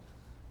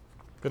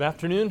Good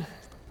afternoon.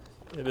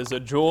 It is a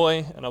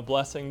joy and a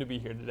blessing to be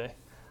here today.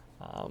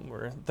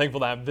 We're thankful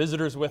to have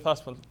visitors with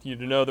us. Want you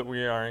to know that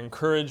we are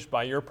encouraged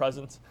by your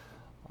presence.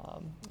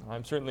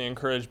 I'm certainly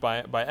encouraged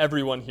by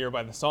everyone here,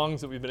 by the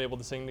songs that we've been able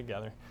to sing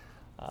together.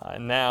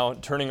 And now,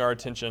 turning our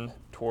attention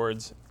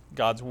towards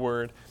God's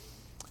Word.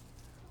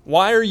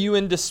 Why are you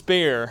in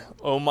despair,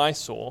 O my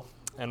soul?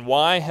 And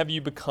why have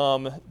you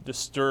become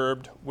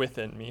disturbed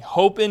within me?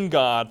 Hope in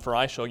God, for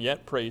I shall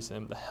yet praise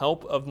Him, the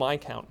help of my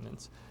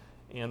countenance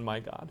and my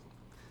God.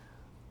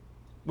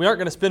 We aren't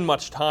going to spend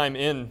much time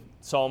in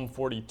Psalm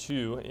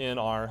 42 in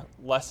our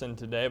lesson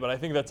today, but I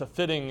think that's a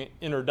fitting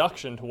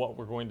introduction to what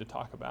we're going to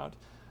talk about.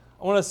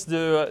 I want us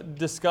to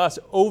discuss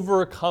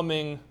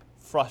overcoming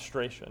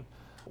frustration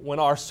when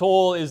our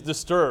soul is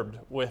disturbed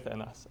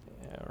within us,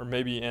 or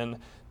maybe in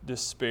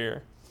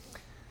despair.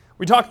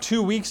 We talked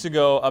 2 weeks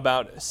ago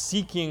about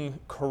seeking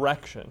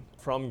correction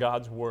from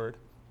God's Word.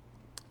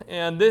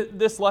 And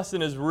this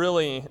lesson is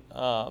really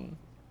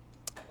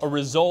a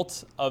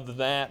result of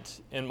that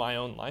in my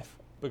own life,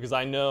 because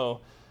I know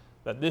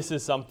that this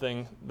is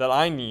something that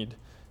I need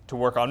to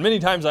work on. Many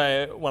times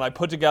when I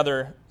put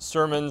together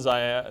sermons,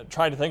 I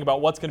try to think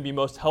about what's going to be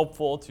most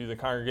helpful to the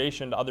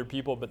congregation, to other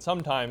people, but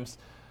sometimes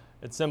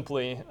it's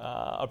simply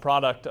a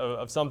product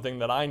of something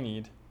that I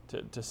need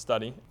to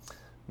study.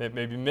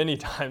 Maybe many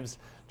times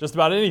just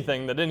about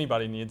anything that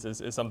anybody needs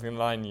is something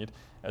that I need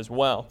as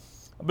well.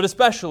 But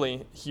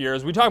especially here,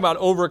 as we talk about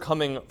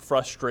overcoming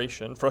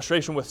frustration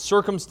with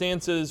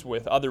circumstances,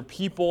 with other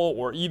people,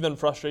 or even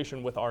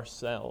frustration with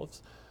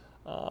ourselves,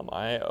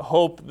 I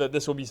hope that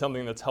this will be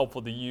something that's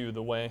helpful to you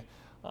the way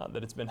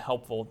that it's been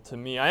helpful to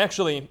me. I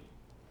actually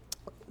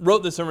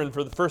wrote this sermon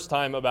for the first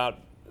time about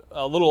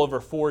a little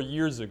over 4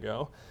 years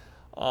ago.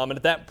 And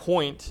at that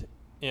point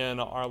in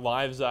our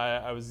lives,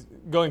 I was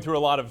going through a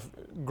lot of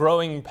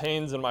growing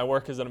pains in my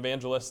work as an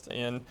evangelist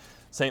in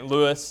St.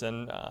 Louis,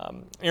 and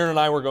Aaron and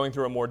I were going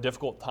through a more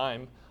difficult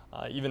time,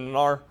 even in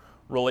our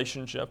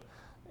relationship.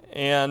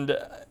 And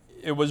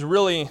it was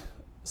really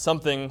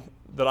something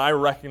that I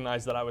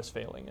recognized that I was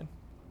failing in,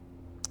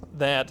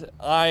 that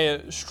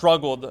I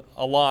struggled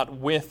a lot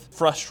with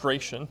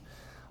frustration.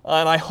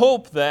 And I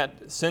hope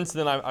that since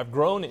then I've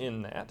grown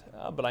in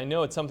that, but I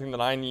know it's something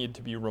that I need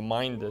to be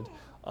reminded.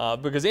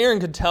 Because Aaron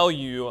could tell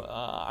you,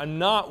 I'm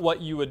not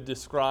what you would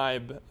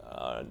describe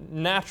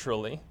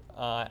naturally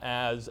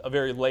as a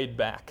very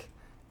laid-back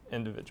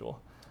individual.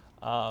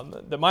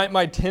 That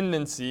my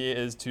tendency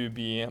is to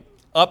be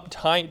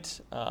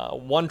uptight,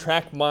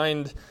 one-track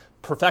mind,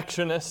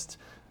 perfectionist,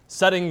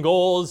 setting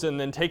goals and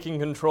then taking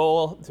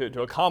control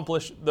to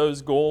accomplish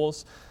those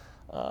goals.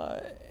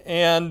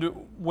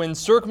 And when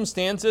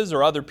circumstances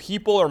or other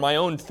people or my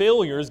own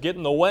failures get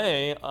in the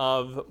way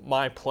of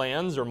my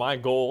plans or my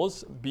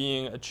goals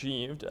being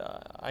achieved,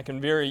 I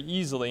can very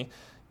easily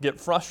get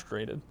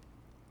frustrated.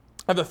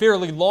 I have a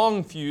fairly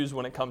long fuse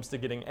when it comes to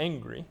getting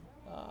angry,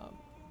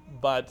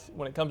 but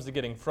when it comes to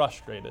getting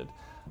frustrated,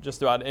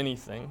 just about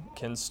anything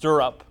can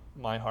stir up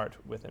my heart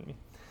within me.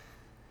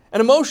 And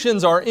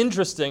emotions are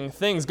interesting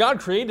things. God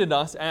created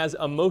us as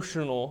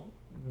emotional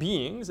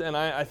beings, and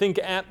I think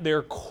at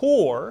their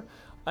core,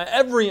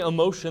 every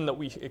emotion that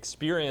we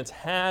experience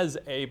has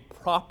a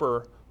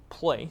proper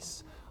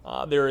place.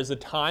 There is a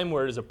time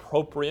where it is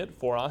appropriate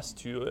for us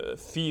to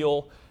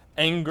feel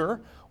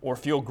anger or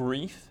feel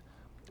grief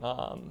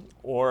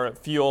or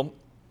feel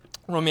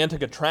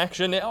romantic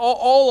attraction.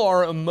 All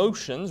our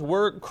emotions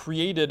were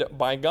created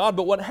by God,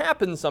 but what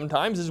happens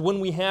sometimes is when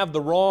we have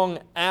the wrong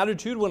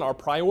attitude, when our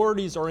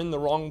priorities are in the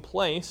wrong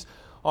place,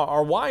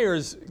 our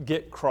wires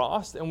get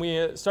crossed and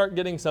we start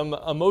getting some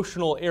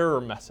emotional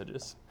error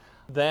messages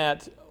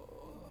that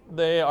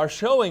they are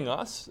showing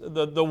us,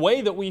 the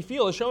way that we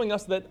feel is showing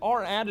us that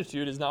our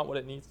attitude is not what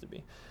it needs to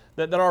be,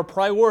 that our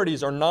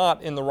priorities are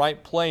not in the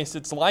right place.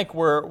 It's like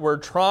we're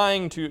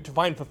trying to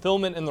find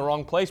fulfillment in the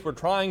wrong place. We're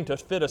trying to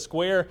fit a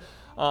square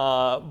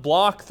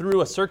block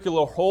through a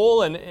circular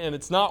hole, and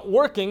it's not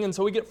working, and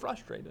so we get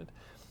frustrated.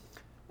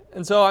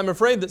 And so I'm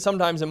afraid that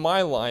sometimes in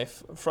my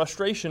life,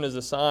 frustration is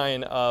a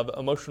sign of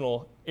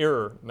emotional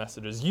error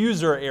messages,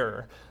 user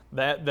error,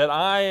 that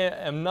I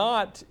am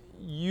not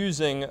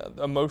using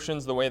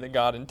emotions the way that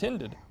God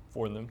intended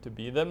for them to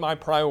be, that my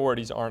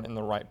priorities aren't in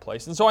the right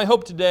place. And so I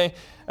hope today,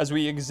 as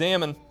we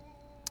examine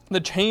the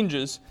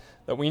changes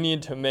that we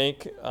need to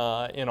make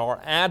in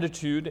our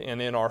attitude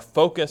and in our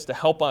focus to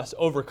help us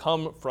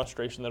overcome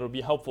frustration, that it will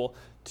be helpful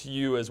to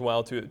you as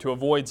well to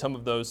avoid some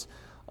of those,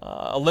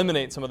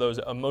 eliminate some of those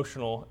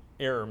emotional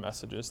error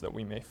messages that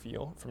we may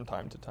feel from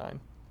time to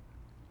time.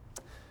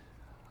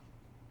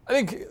 I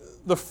think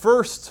the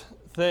first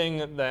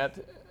thing that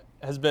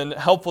has been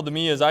helpful to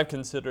me as I've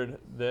considered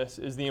this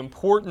is the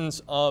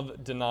importance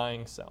of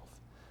denying self.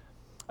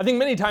 I think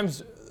many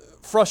times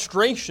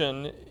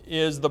frustration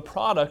is the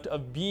product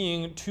of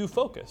being too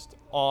focused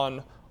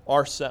on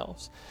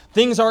ourselves.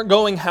 Things aren't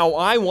going how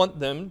I want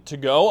them to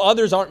go.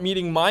 Others aren't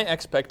meeting my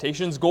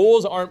expectations.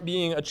 Goals aren't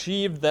being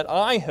achieved that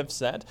I have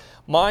set.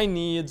 My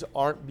needs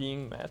aren't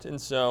being met,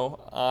 and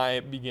so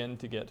I begin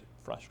to get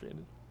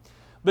frustrated.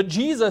 But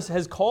Jesus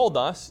has called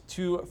us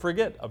to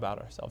forget about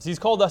ourselves. He's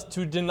called us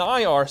to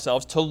deny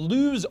ourselves, to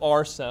lose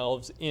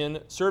ourselves in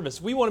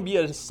service. We want to be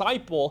a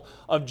disciple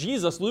of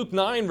Jesus. Luke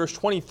 9, verse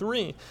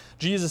 23,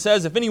 Jesus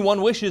says, "If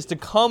anyone wishes to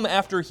come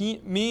after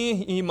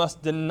me, he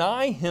must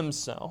deny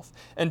himself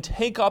and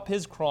take up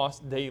his cross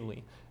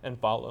daily and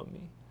follow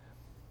me."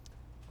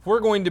 If we're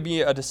going to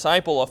be a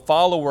disciple, a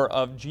follower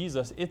of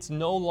Jesus, it's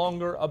no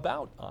longer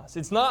about us.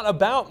 It's not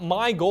about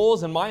my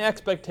goals and my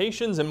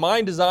expectations and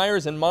my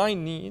desires and my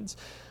needs.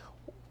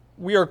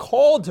 We are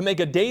called to make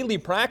a daily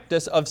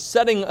practice of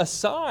setting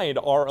aside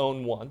our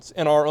own wants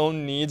and our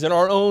own needs and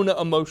our own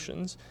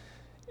emotions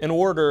in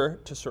order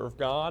to serve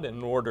God and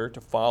in order to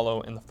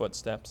follow in the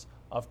footsteps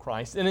of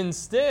Christ. And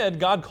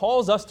instead, God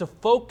calls us to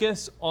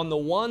focus on the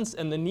wants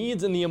and the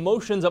needs and the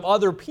emotions of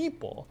other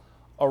people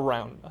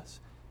around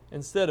us,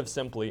 instead of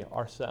simply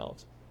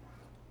ourselves.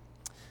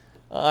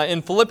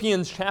 In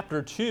Philippians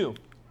chapter 2,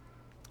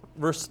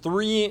 verse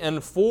 3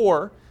 and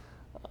 4,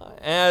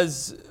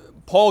 as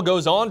Paul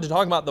goes on to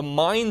talk about the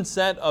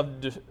mindset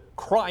of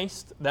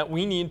Christ that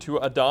we need to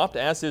adopt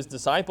as his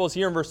disciples,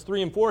 here in verse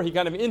 3 and 4, he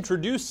kind of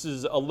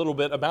introduces a little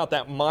bit about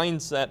that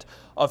mindset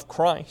of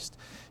Christ.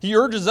 He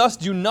urges us,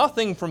 "Do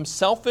nothing from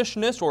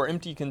selfishness or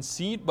empty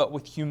conceit, but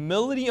with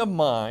humility of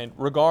mind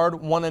regard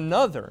one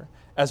another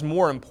as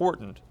more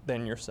important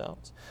than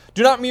yourselves.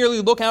 Do not merely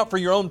look out for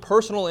your own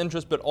personal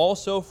interest, but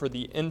also for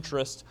the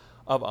interest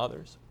of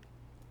others."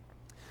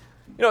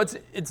 You know,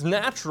 it's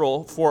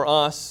natural for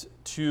us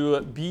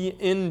to be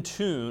in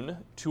tune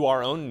to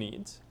our own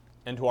needs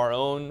and to our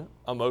own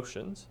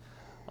emotions.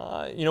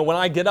 When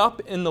I get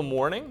up in the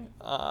morning,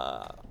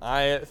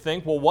 I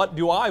think, well, what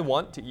do I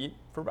want to eat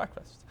for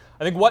breakfast?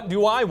 I think, what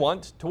do I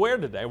want to wear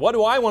today? What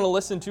do I want to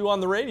listen to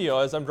on the radio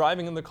as I'm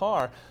driving in the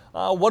car?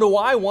 What do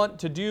I want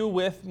to do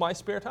with my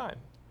spare time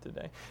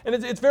today? And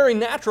it's very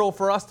natural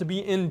for us to be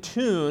in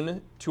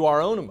tune to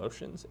our own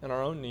emotions and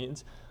our own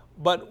needs.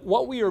 But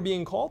what we are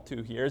being called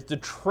to here is to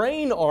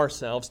train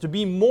ourselves to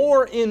be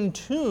more in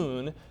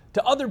tune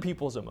to other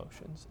people's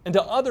emotions and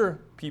to other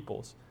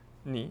people's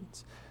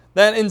needs.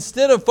 That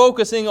instead of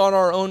focusing on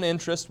our own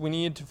interests, we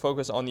need to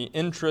focus on the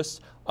interests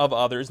of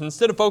others.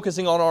 Instead of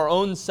focusing on our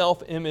own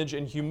self-image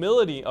and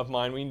humility of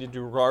mind, we need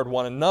to regard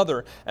one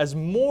another as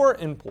more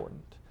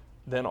important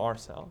than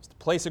ourselves, to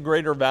place a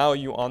greater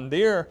value on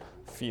their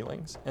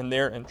feelings and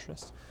their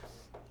interests.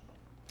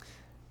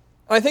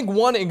 I think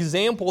one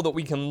example that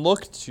we can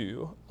look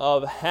to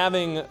of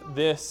having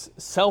this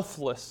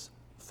selfless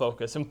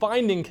focus and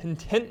finding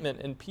contentment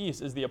and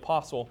peace is the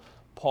Apostle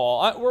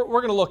Paul. We're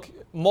going to look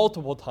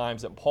multiple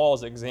times at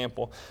Paul's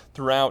example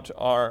throughout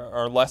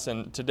our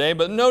lesson today.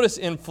 But notice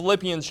in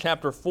Philippians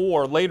chapter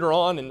 4, later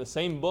on in the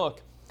same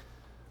book,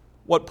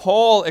 what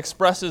Paul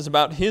expresses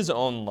about his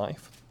own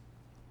life.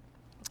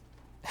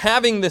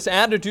 Having this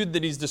attitude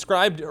that he's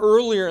described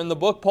earlier in the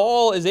book,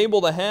 Paul is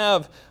able to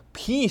have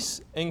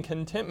peace and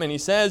contentment. He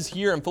says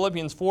here in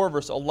Philippians 4,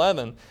 verse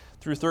 11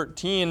 through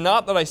 13,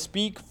 "Not that I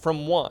speak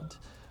from want,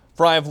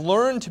 for I have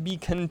learned to be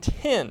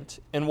content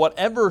in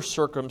whatever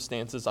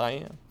circumstances I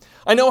am.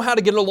 I know how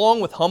to get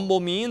along with humble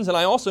means, and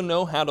I also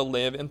know how to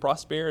live in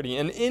prosperity.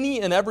 In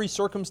any and every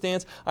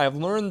circumstance, I have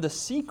learned the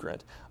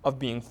secret of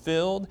being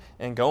filled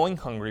and going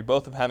hungry,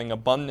 both of having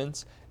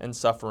abundance and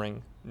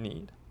suffering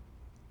need."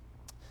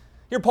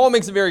 Here Paul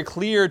makes it very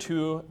clear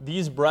to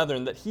these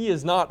brethren that he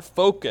is not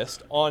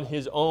focused on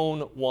his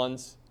own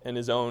wants and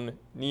his own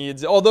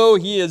needs. Although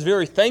he is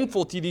very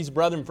thankful to these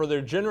brethren for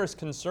their generous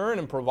concern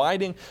in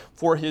providing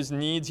for his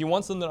needs, he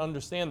wants them to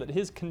understand that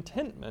his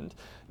contentment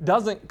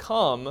doesn't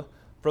come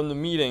from the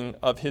meeting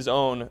of his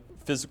own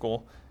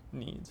physical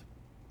needs.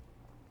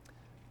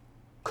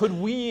 Could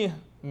we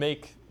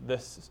make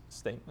this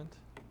statement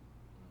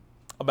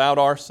about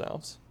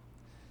ourselves?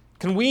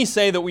 Can we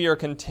say that we are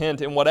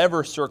content in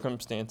whatever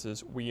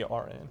circumstances we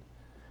are in?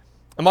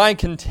 Am I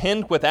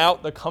content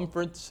without the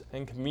comforts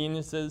and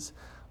conveniences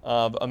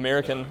of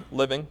American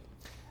living?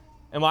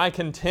 Am I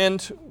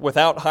content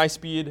without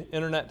high-speed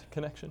internet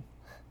connection?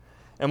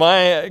 Am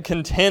I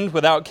content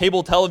without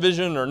cable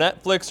television or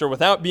Netflix, or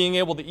without being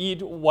able to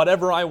eat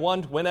whatever I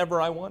want, whenever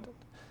I want it?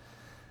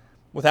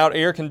 Without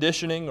air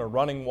conditioning or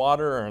running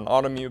water or an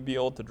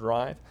automobile to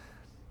drive?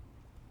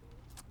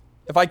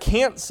 If I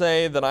can't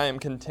say that I am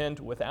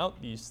content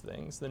without these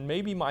things, then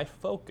maybe my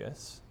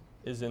focus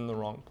is in the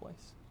wrong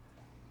place.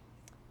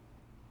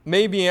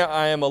 Maybe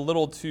I am a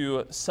little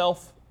too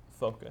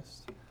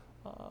self-focused,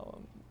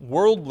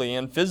 worldly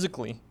and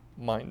physically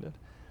minded.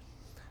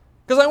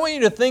 Because I want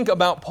you to think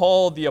about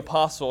Paul the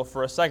Apostle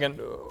for a second.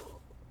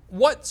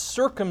 What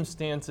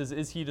circumstances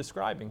is he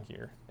describing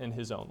here in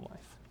his own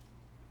life?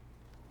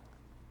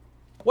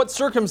 What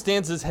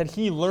circumstances had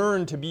he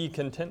learned to be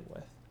content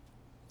with?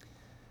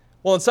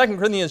 Well, in 2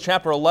 Corinthians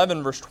chapter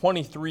 11, verse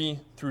 23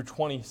 through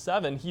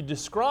 27, he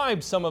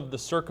describes some of the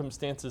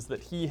circumstances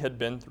that he had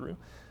been through.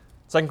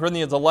 2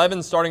 Corinthians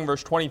 11, starting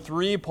verse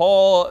 23,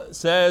 Paul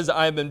says,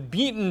 "I have been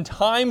beaten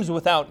times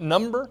without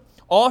number.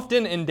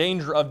 often in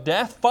danger of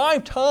death.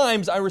 5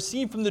 times I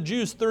received from the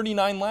Jews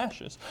 39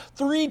 lashes.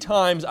 3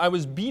 times I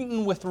was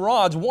beaten with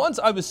rods. Once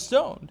I was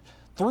stoned.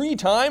 3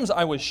 times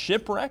I was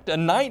shipwrecked. A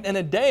night and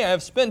a day I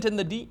have spent in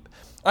the deep.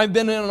 I've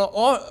been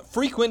on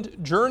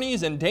frequent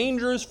journeys and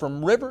dangers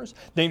from rivers,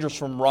 dangers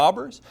from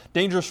robbers,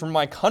 dangers from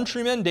my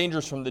countrymen,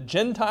 dangers from the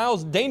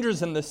Gentiles,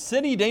 dangers in the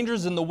city,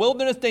 dangers in the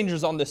wilderness,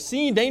 dangers on the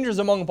sea, dangers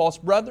among false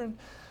brethren.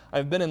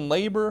 I've been in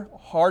labor,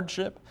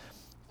 hardship,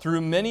 through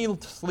many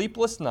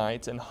sleepless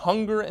nights, and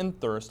hunger and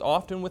thirst,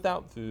 often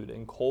without food,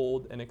 and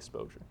cold and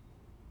exposure.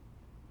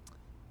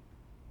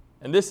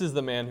 And this is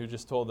the man who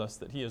just told us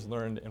that he has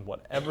learned in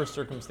whatever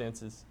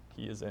circumstances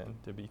he is in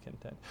to be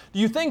content. Do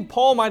you think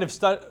Paul might have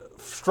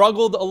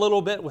struggled a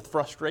little bit with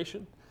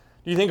frustration?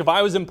 Do you think if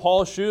I was in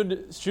Paul's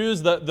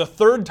shoes, the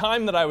third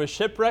time that I was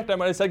shipwrecked, I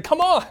might have said, come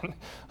on,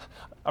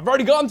 I've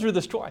already gone through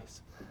this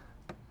twice.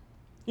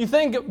 You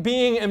think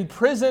being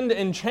imprisoned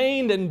and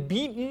chained and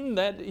beaten,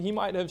 that he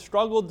might have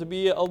struggled to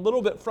be a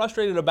little bit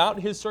frustrated about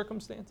his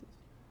circumstances?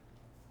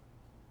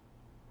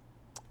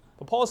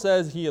 But Paul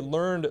says he had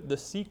learned the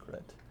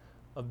secret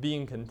of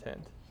being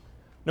content.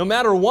 No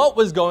matter what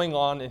was going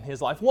on in his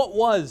life, what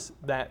was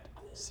that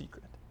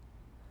secret?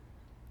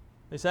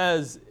 He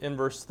says in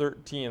verse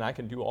 13, I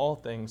can do all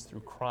things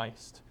through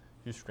Christ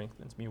who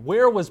strengthens me.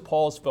 Where was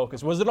Paul's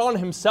focus? Was it on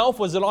himself?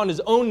 Was it on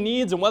his own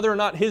needs and whether or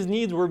not his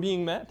needs were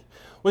being met?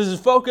 Was his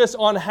focus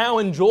on how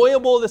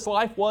enjoyable this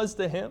life was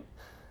to him?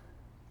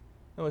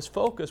 No, his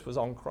focus was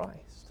on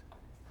Christ.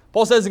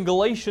 Paul says in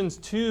Galatians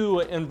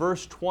 2 and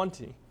verse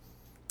 20,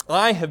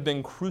 I have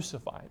been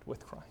crucified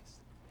with Christ.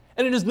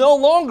 And it is no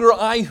longer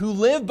I who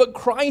live, but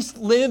Christ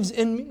lives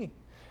in me.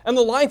 And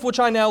the life which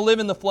I now live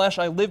in the flesh,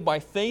 I live by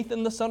faith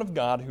in the Son of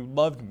God who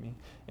loved me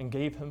and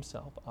gave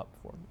himself up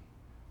for me.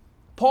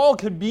 Paul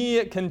could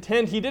be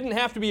content. He didn't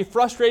have to be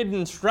frustrated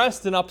and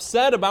stressed and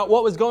upset about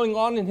what was going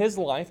on in his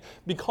life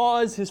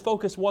because his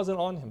focus wasn't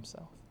on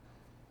himself.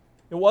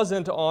 It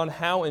wasn't on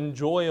how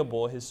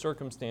enjoyable his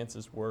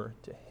circumstances were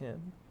to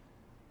him.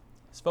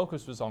 His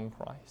focus was on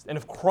Christ. And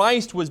if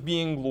Christ was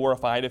being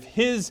glorified, if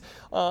his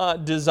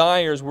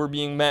desires were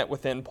being met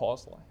within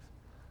Paul's life,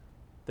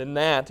 then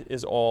that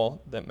is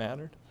all that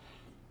mattered.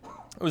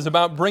 It was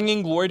about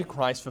bringing glory to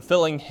Christ,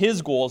 fulfilling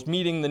his goals,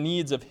 meeting the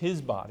needs of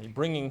his body,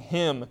 bringing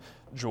him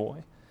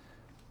joy.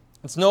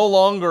 It's no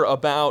longer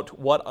about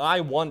what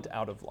I want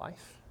out of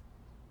life.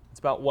 It's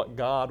about what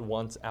God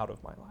wants out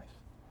of my life.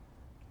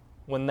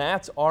 When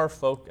that's our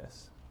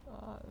focus,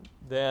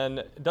 then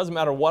it doesn't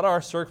matter what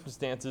our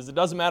circumstances, it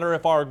doesn't matter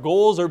if our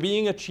goals are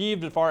being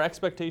achieved, if our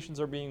expectations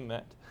are being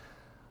met.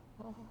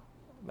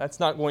 That's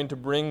not going to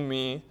bring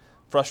me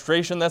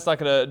frustration. That's not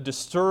going to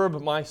disturb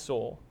my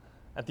soul.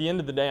 At the end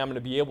of the day, I'm going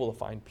to be able to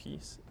find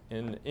peace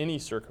in any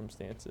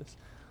circumstances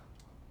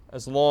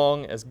as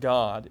long as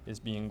God is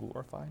being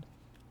glorified.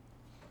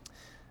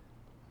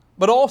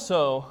 But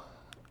also,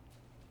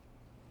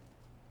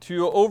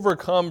 to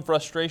overcome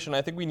frustration,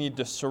 I think we need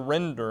to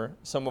surrender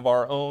some of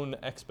our own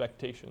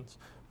expectations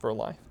for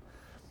life.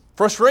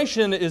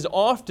 Frustration is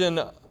often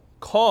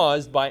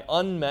caused by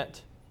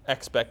unmet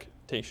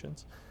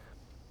expectations.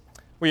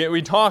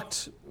 We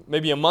talked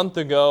maybe a month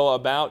ago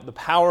about the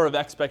power of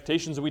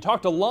expectations, and we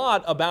talked a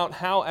lot about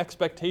how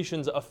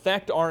expectations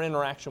affect our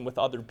interaction with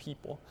other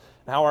people,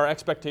 and how our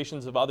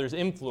expectations of others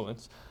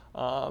influence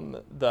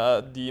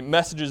the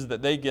messages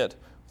that they get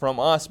from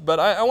us. But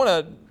I want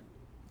to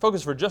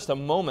focus for just a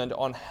moment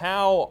on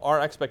how our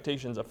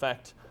expectations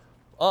affect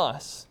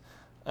us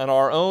and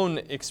our own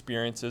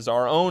experiences,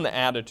 our own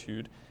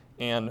attitude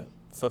and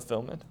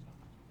fulfillment.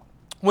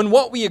 When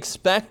what we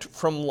expect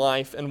from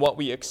life and what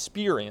we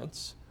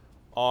experience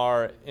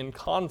are in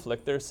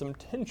conflict, there's some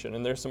tension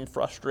and there's some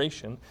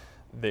frustration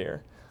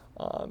there.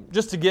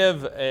 Just to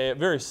give a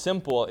very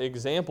simple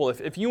example,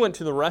 if you went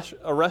to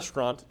a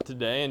restaurant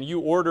today and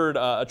you ordered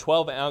a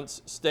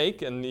 12-ounce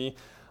steak and the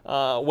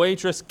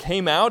waitress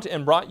came out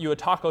and brought you a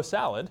taco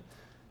salad,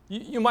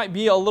 you might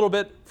be a little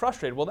bit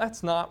frustrated. Well,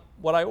 that's not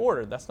what I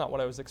ordered. That's not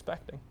what I was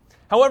expecting.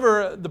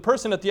 However, the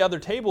person at the other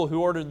table who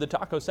ordered the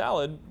taco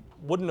salad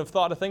wouldn't have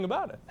thought a thing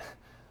about it.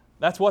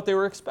 That's what they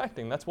were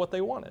expecting. That's what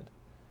they wanted.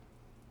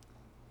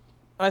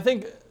 And I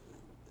think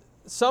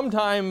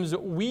sometimes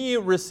we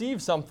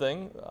receive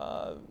something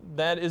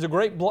that is a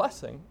great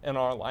blessing in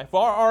our life.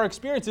 Our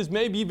experiences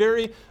may be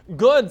very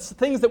good,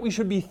 things that we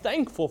should be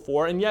thankful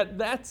for, and yet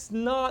that's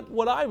not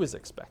what I was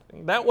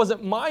expecting. That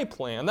wasn't my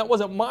plan. That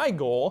wasn't my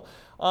goal.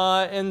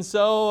 And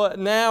so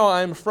now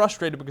I'm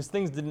frustrated because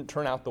things didn't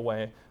turn out the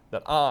way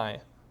that I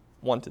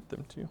wanted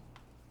them to.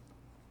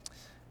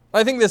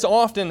 I think this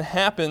often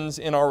happens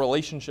in our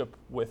relationship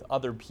with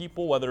other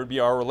people, whether it be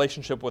our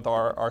relationship with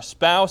our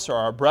spouse or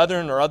our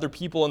brethren or other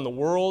people in the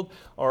world,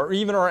 or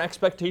even our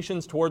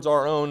expectations towards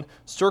our own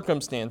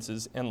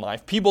circumstances in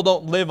life. People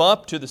don't live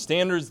up to the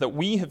standards that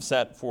we have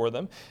set for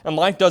them, and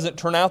life doesn't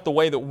turn out the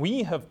way that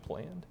we have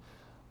planned.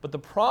 But the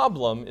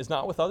problem is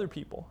not with other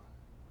people.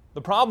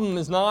 The problem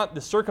is not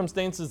the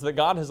circumstances that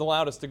God has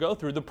allowed us to go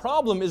through. The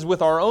problem is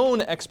with our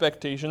own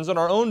expectations and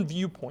our own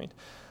viewpoint.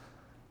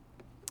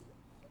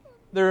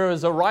 There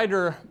was a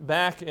writer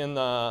back in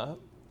the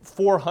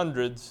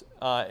 400s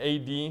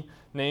AD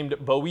named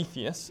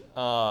Boethius,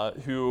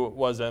 who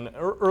was an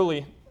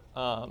early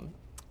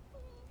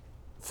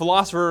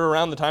philosopher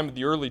around the time of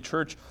the early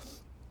church.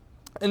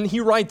 And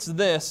he writes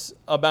this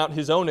about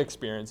his own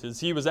experiences.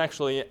 He was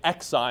actually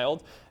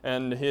exiled,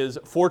 and his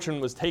fortune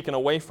was taken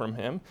away from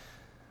him.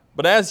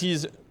 But as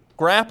he's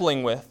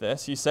grappling with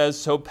this, he says,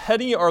 "So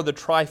petty are the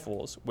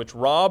trifles which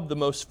rob the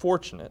most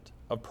fortunate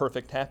of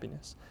perfect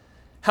happiness.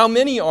 How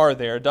many are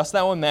there, dost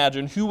thou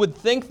imagine, who would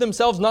think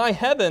themselves nigh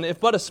heaven if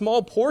but a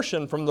small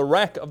portion from the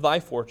wreck of thy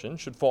fortune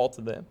should fall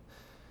to them?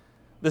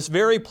 This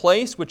very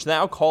place which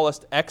thou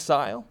callest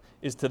exile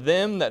is to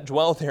them that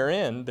dwell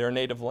therein their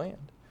native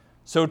land.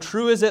 So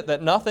true is it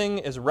that nothing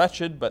is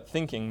wretched but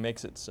thinking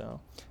makes it so.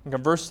 And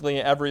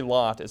conversely, every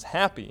lot is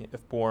happy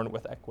if borne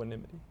with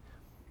equanimity."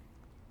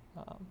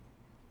 I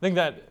think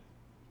that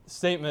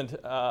statement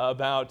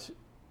about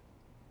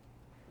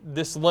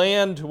this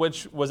land,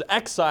 which was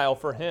exile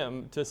for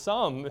him, to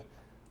some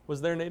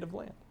was their native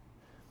land.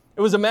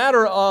 It was a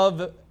matter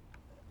of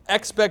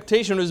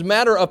expectation. It was a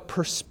matter of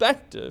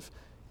perspective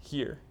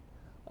here.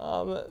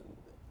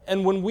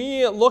 And when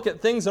we look at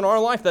things in our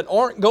life that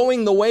aren't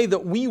going the way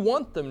that we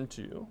want them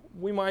to,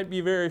 we might be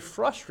very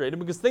frustrated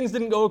because things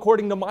didn't go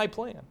according to my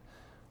plan.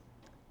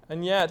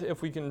 And yet,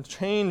 if we can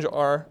change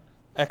our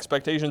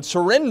expectations,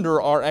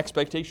 surrender our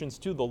expectations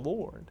to the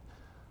Lord,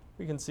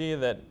 we can see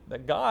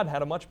that God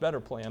had a much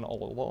better plan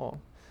all along.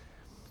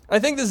 I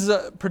think this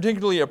is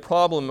particularly a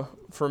problem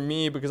for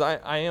me because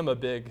I am a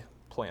big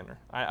planner.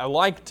 I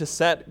like to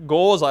set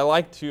goals. I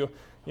like to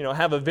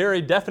have a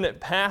very definite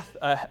path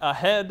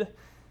ahead.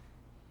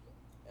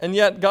 And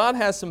yet God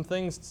has some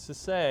things to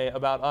say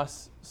about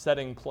us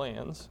setting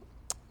plans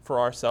for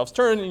ourselves.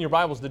 Turn in your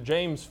Bibles to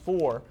James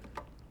 4.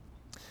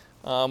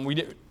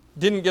 We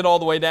didn't get all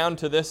the way down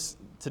to this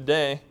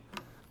today.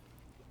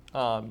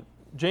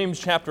 James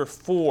chapter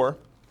 4,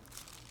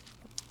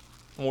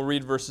 and we'll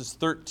read verses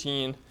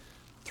 13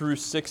 through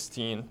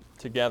 16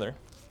 together.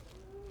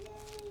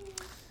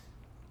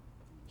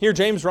 Here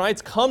James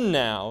writes, "Come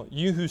now,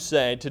 you who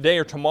say, today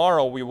or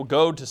tomorrow we will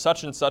go to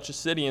such and such a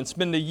city and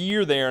spend a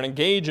year there and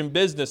engage in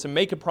business and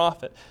make a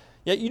profit.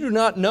 Yet you do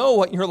not know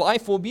what your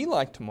life will be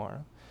like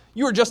tomorrow.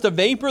 You are just a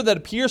vapor that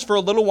appears for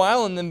a little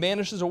while and then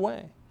vanishes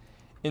away.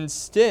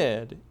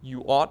 Instead,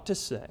 you ought to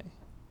say,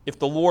 if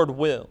the Lord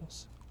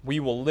wills, we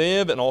will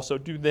live and also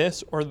do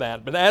this or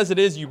that. But as it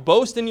is, you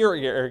boast in your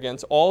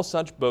arrogance. All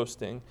such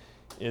boasting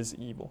is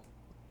evil."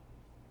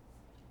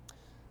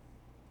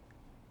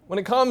 When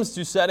it comes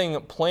to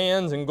setting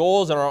plans and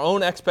goals and our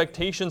own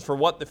expectations for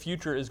what the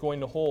future is going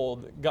to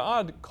hold,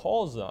 God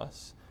calls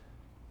us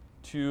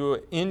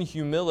to, in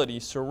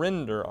humility,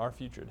 surrender our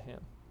future to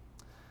Him.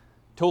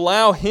 To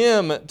allow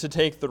Him to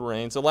take the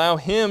reins, allow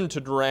Him to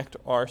direct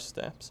our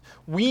steps.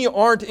 We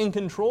aren't in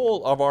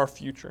control of our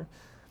future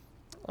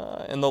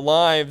and the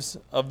lives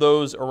of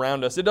those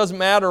around us. It doesn't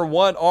matter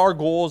what our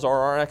goals or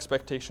our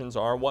expectations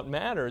are. What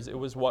matters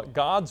is what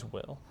God's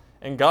will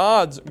and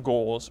God's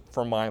goals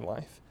for my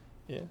life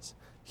is.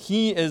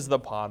 He is the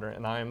potter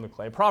and I am the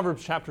clay.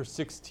 Proverbs chapter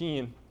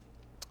 16,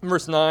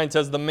 verse 9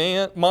 says,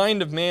 "The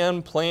mind of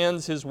man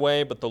plans his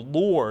way, but the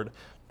Lord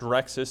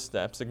directs his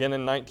steps." Again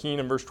in 19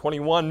 and verse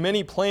 21,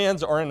 "Many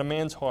plans are in a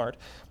man's heart,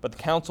 but the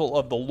counsel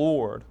of the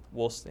Lord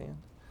will stand."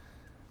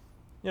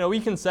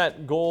 We can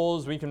set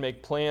goals, we can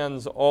make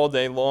plans all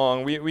day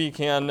long. We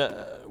can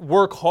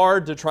work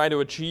hard to try to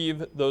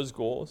achieve those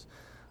goals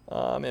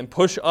and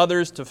push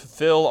others to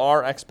fulfill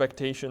our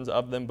expectations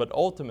of them, but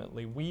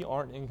ultimately we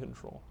aren't in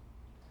control.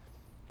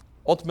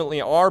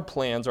 Ultimately, our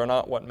plans are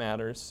not what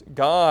matters.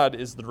 God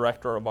is the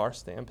director of our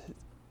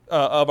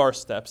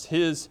steps.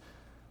 His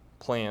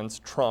plans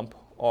trump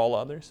all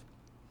others.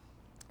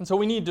 And so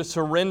we need to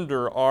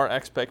surrender our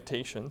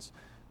expectations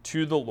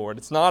to the Lord.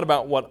 It's not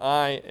about what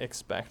I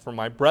expect from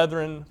my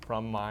brethren,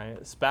 from my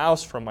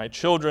spouse, from my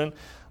children,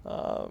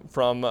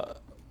 from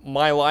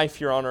my life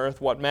here on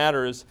earth. What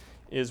matters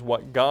is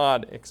what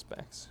God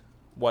expects,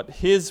 what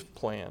His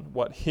plan,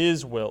 what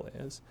His will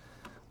is.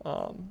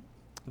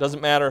 It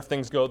doesn't matter if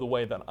things go the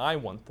way that I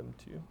want them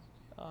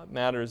to. It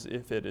matters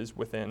if it is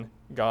within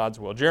God's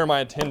will.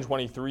 Jeremiah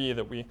 10:23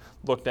 that we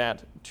looked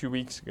at 2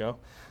 weeks ago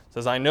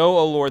says, "I know,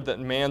 O Lord, that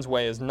man's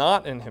way is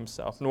not in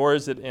himself, nor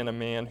is it in a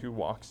man who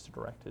walks to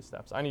direct his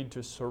steps." I need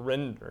to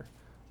surrender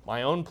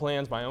my own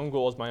plans, my own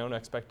goals, my own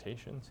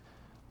expectations,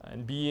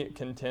 and be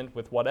content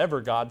with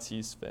whatever God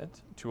sees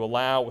fit to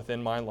allow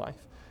within my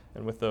life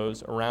and with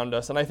those around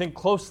us. And I think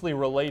closely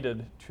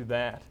related to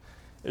that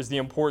is the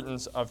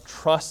importance of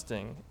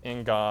trusting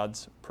in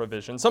God's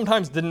provision.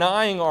 Sometimes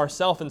denying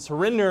ourselves and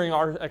surrendering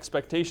our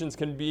expectations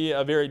can be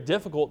a very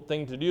difficult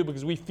thing to do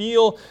because we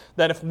feel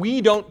that if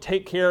we don't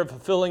take care of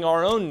fulfilling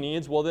our own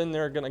needs, well, then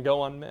they're going to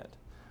go unmet.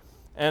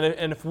 And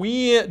if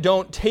we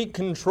don't take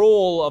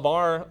control of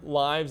our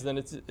lives, then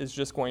it's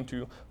just going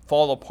to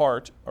fall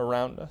apart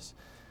around us.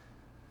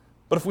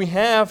 But if we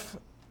have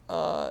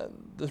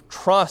the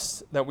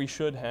trust that we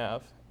should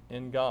have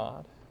in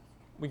God,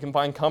 we can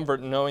find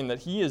comfort in knowing that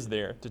He is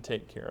there to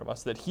take care of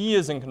us, that He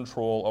is in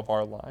control of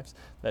our lives,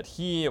 that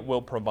He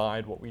will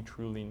provide what we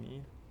truly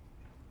need.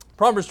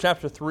 Proverbs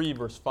chapter 3,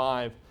 verse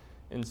 5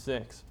 and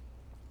 6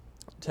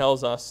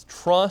 tells us,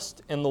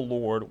 "Trust in the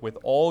Lord with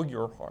all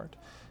your heart,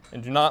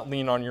 and do not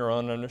lean on your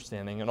own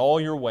understanding. In all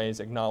your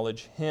ways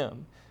acknowledge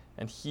Him,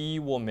 and He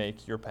will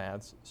make your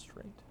paths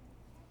straight."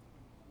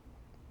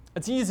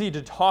 It's easy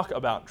to talk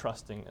about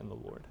trusting in the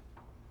Lord.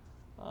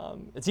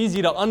 It's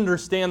easy to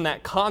understand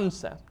that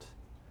concept.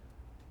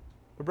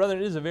 But brother,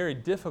 it is a very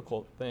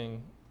difficult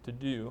thing to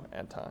do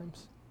at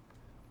times.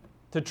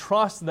 To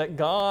trust that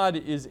God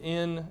is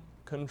in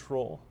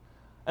control.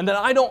 And that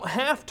I don't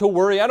have to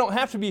worry, I don't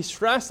have to be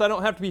stressed, I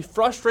don't have to be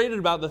frustrated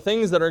about the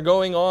things that are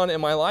going on in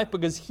my life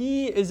because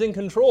He is in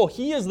control.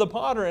 He is the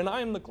potter and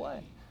I am the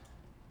clay.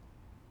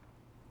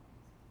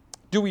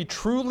 Do we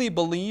truly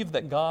believe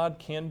that God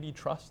can be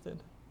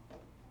trusted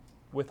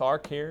with our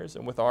cares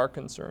and with our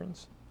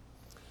concerns?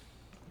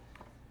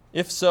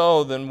 If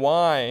so, then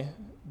why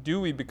do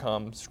we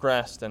become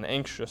stressed and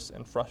anxious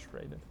and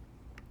frustrated?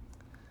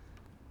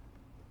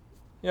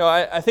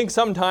 I think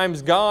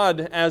sometimes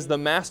God, as the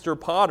master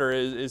potter,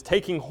 is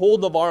taking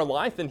hold of our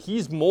life and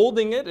He's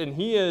molding it and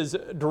He is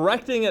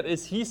directing it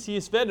as He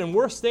sees fit, and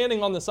we're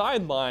standing on the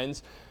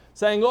sidelines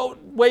saying, "Oh,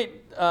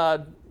 wait,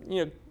 can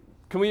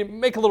we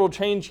make a little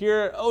change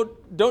here? Oh,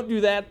 don't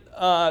do that.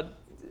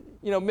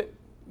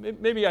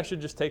 Maybe I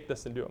should just take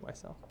this and do it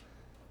myself."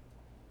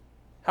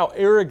 How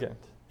arrogant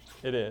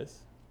it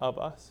is of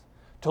us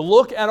to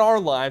look at our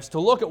lives, to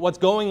look at what's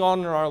going on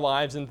in our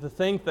lives, and to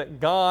think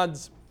that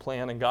God's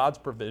plan and God's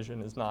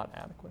provision is not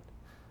adequate.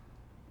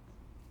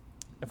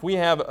 If we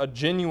have a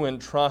genuine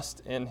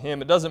trust in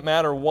Him, it doesn't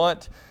matter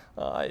what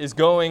is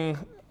going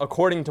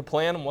according to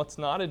plan and what's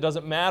not. It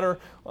doesn't matter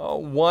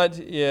what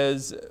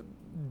is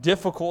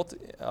difficult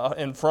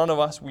in front of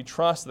us. We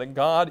trust that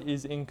God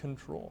is in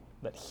control,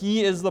 that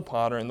He is the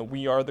potter and that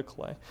we are the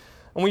clay.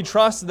 And we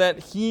trust that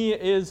He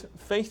is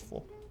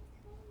faithful,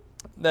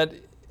 that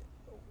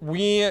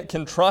we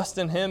can trust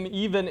in Him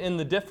even in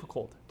the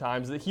difficult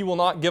times, that He will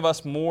not give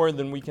us more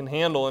than we can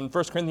handle. In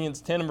 1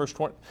 Corinthians 10 and verse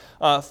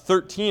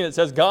 13, it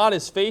says, "God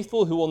is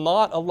faithful, who will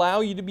not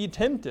allow you to be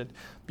tempted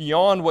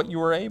beyond what you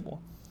are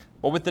able,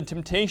 but with the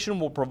temptation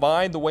will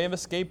provide the way of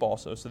escape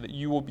also, so that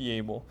you will be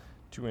able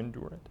to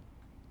endure it."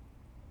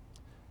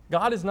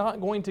 God is not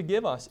going to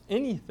give us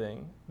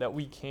anything that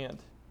we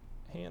can't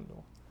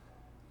handle.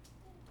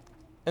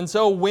 And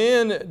so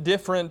when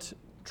different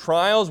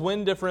trials,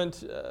 when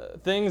different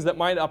things that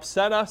might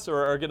upset us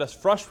or get us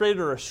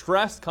frustrated or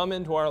stressed come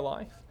into our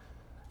life,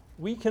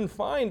 we can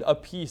find a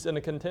peace and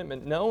a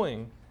contentment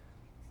knowing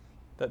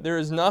that there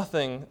is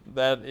nothing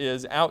that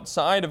is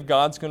outside of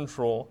God's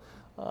control,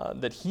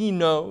 that He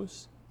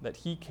knows, that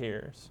He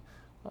cares,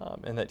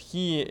 and that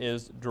He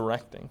is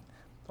directing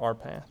our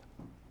path.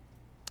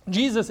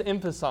 Jesus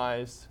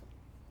emphasized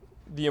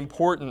the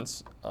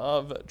importance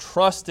of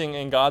trusting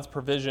in God's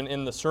provision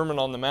in the Sermon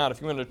on the Mount.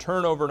 If you want to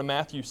turn over to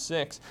Matthew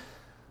 6,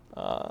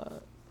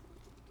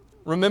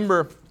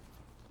 remember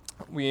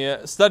we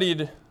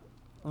studied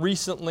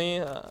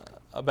recently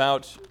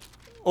about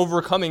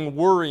overcoming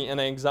worry and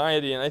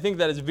anxiety, and I think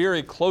that is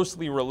very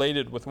closely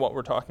related with what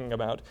we're talking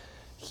about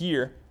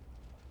here.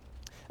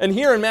 And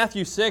here in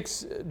Matthew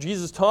 6,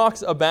 Jesus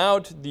talks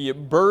about the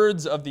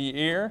birds of the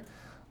air,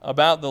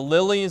 about the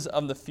lilies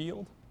of the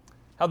field.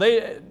 How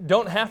they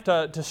don't have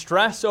to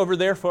stress over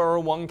their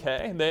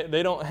 401k.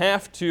 They don't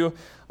have to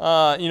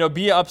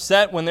be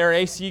upset when their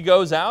AC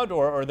goes out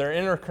or their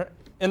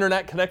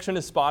internet connection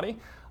is spotty.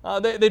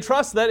 They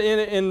trust that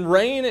in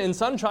rain and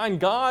sunshine,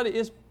 God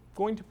is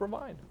going to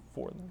provide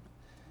for them.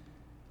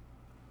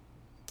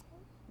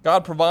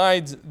 God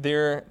provides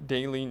their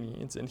daily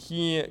needs, and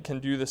He can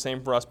do the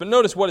same for us. But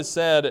notice what is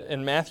said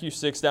in Matthew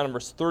 6, down in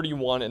verse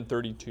 31 and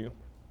 32.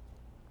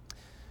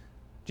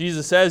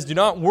 Jesus says, "Do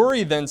not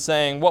worry then,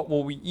 saying, 'What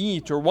will we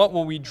eat, or what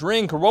will we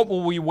drink, or what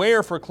will we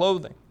wear for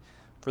clothing?'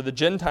 For the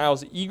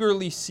Gentiles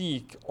eagerly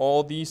seek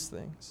all these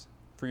things.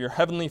 For your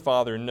heavenly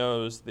Father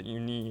knows that you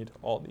need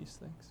all these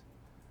things."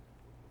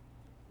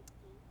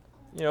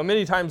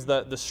 Many times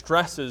the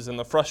stresses and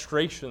the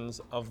frustrations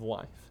of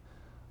life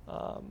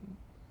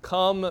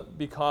come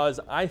because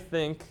I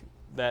think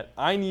that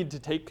I need to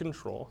take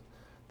control,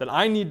 that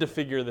I need to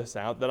figure this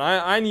out, that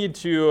I need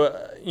to,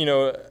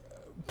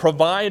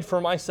 provide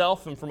for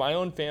myself and for my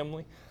own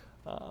family.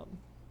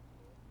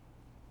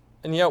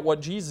 And yet what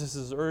Jesus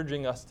is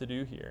urging us to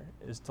do here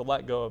is to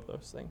let go of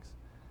those things.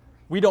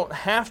 We don't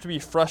have to be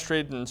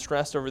frustrated and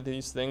stressed over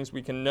these things.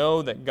 We can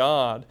know that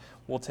God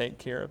will take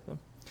care of them,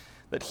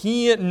 that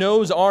He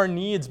knows our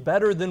needs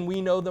better than we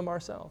know them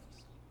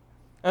ourselves.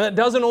 And that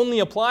doesn't only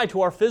apply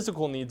to our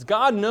physical needs.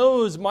 God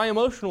knows my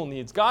emotional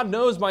needs. God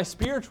knows my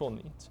spiritual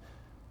needs.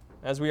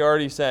 As we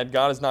already said,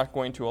 God is not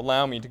going to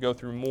allow me to go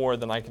through more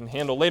than I can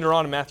handle. Later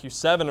on in Matthew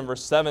 7 and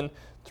verse 7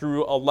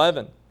 through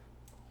 11,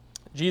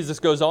 Jesus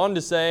goes on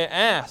to say,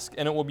 "Ask,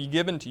 and it will be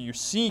given to you.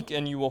 Seek,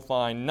 and you will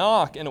find.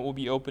 Knock, and it will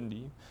be opened to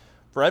you.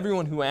 For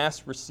everyone who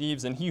asks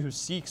receives, and he who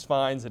seeks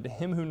finds, and to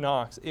him who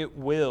knocks it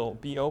will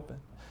be open."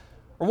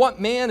 Or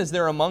what man is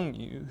there among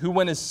you who,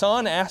 when his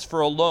son asks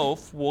for a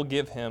loaf, will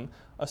give him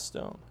a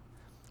stone?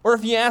 Or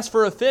if he asks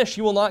for a fish,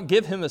 he will not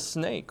give him a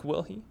snake,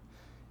 will he?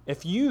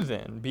 If you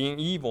then, being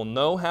evil,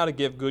 know how to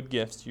give good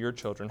gifts to your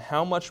children,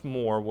 how much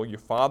more will your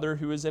Father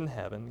who is in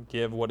heaven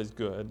give what is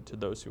good to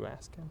those who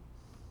ask him?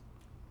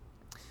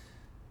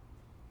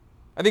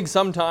 I think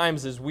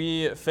sometimes as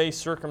we face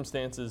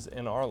circumstances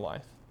in our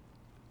life,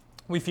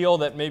 we feel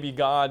that maybe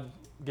God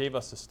gave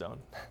us a stone.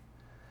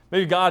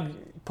 Maybe God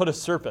put a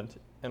serpent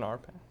in our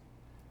path.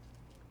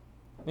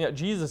 Yet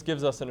Jesus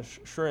gives us an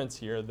assurance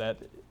here that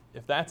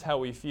if that's how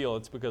we feel,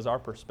 it's because our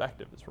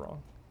perspective is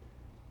wrong.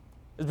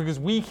 It's because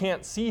we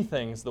can't see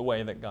things the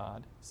way that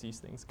God sees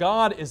things.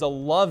 God is a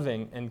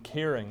loving and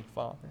caring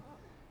Father.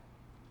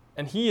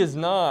 And He is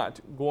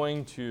not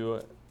going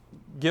to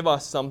give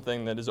us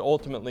something that is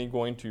ultimately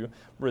going to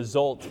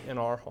result in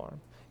our harm.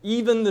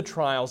 Even the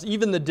trials,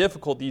 even the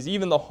difficulties,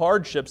 even the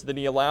hardships that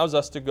He allows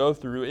us to go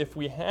through, if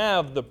we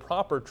have the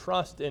proper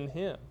trust in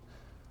Him,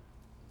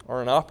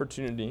 are an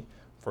opportunity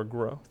for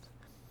growth.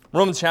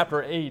 Romans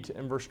chapter 8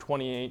 and verse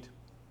 28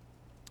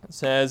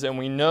 says, "And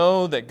we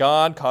know that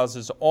God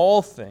causes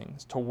all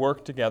things to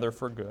work together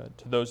for good,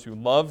 to those who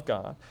love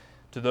God,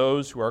 to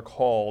those who are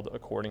called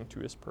according to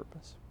His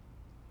purpose."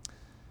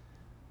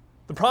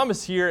 The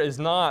promise here is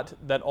not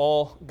that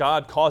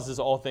God causes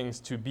all things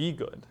to be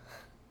good,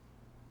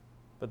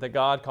 but that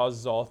God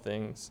causes all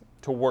things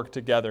to work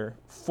together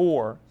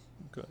for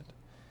good.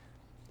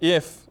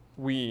 If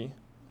we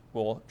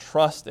will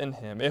trust in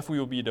Him, if we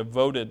will be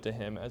devoted to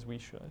Him as we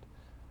should,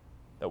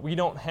 that we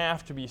don't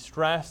have to be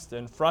stressed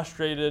and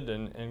frustrated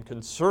and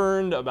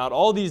concerned about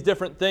all these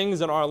different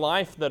things in our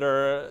life that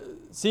are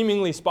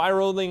seemingly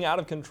spiraling out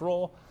of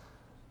control.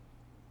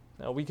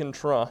 Now we can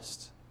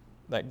trust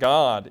that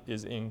God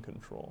is in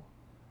control,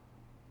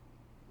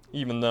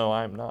 even though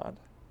I'm not.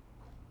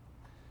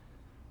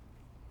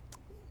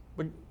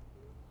 But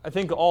I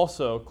think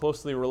also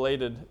closely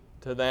related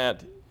to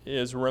that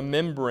is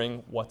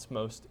remembering what's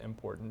most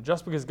important.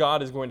 Just because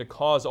God is going to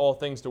cause all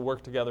things to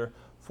work together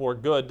for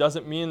good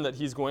doesn't mean that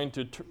He's going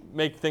to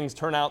make things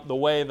turn out the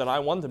way that I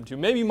want them to.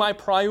 Maybe my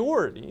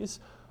priorities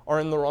are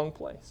in the wrong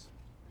place.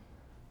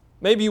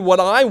 Maybe what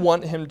I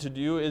want Him to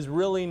do is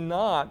really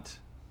not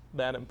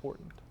that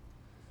important.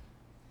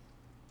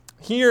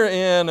 Here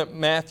in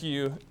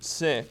Matthew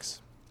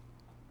 6,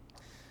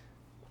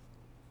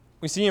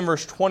 we see in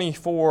verse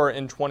 24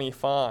 and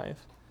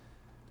 25,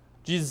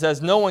 Jesus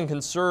says, "No one can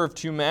serve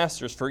two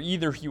masters, for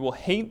either he will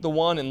hate the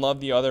one and love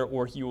the other,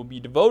 or he will be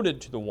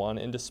devoted to the one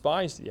and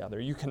despise the other.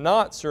 You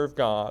cannot serve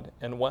God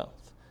and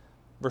wealth."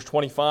 Verse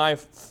 25,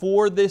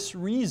 "For this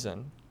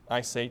reason, I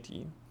say to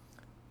you,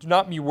 do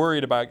not be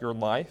worried about your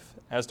life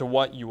as to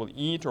what you will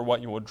eat or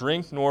what you will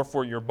drink, nor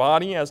for your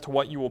body as to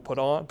what you will put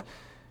on.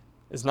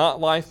 Is not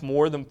life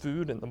more than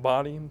food, and the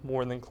body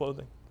more than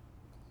clothing?"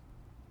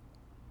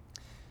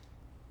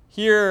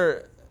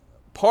 Here,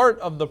 part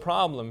of the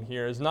problem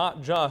here is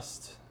not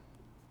just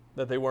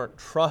that they weren't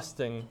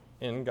trusting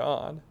in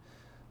God.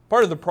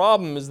 Part of the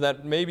problem is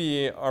that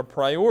maybe our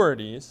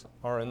priorities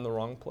are in the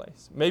wrong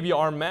place. Maybe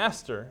our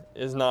master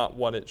is not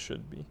what it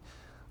should be.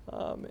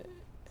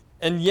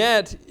 And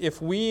yet,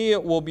 if we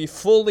will be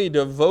fully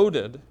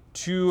devoted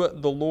to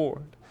the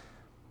Lord,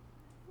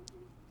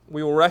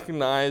 we will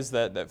recognize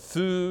that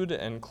food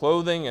and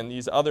clothing and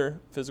these other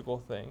physical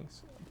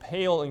things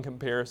pale in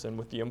comparison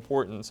with the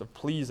importance of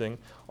pleasing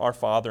our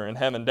Father in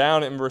heaven.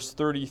 Down in verse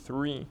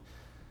 33,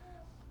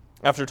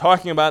 after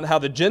talking about how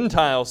the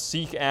Gentiles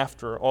seek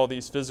after all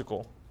these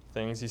physical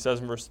things, he says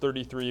in verse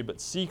 33, "But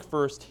seek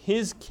first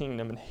His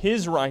kingdom and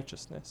His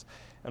righteousness,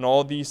 and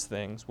all these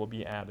things will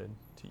be added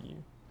to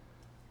you."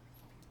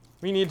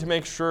 We need to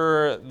make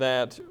sure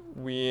that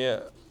we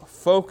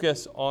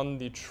focus on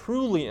the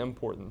truly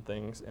important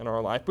things in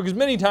our life, because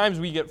many times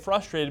we get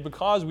frustrated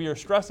because we are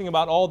stressing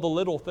about all the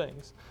little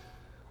things.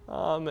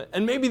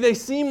 And maybe they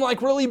seem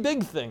like really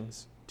big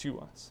things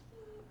to us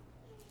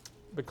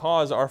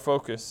because our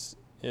focus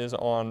is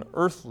on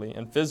earthly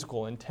and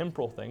physical and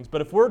temporal things.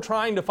 But if we're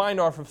trying to find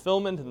our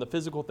fulfillment in the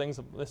physical things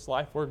of this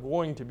life, we're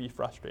going to be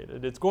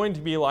frustrated. It's going to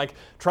be like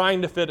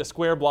trying to fit a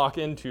square block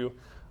into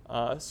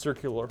a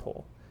circular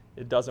hole.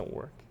 It doesn't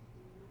work.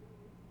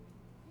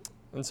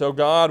 And so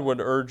God would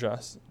urge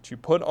us to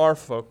put our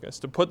focus,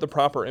 to put the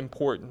proper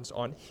importance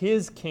on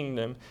His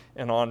kingdom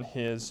and on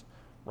His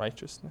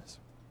righteousness.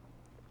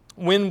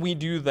 When we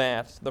do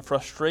that, the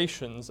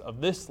frustrations of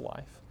this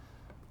life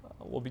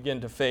will begin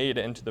to fade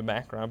into the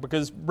background.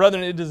 Because,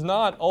 brethren, it does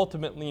not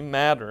ultimately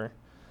matter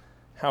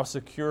how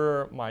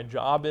secure my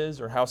job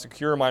is or how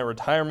secure my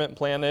retirement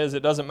plan is.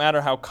 It doesn't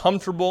matter how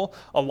comfortable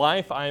a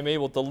life I am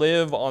able to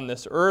live on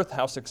this earth,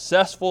 how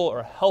successful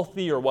or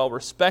healthy or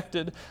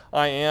well-respected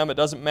I am. It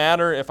doesn't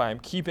matter if I'm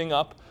keeping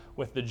up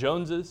with the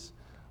Joneses.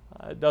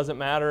 It doesn't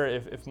matter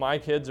if my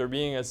kids are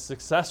being as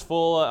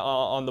successful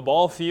on the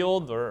ball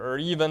field or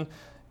even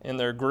in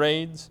their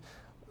grades.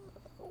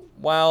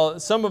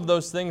 While some of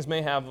those things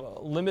may have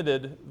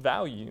limited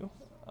value,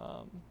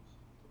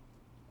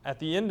 at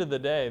the end of the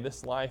day,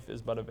 this life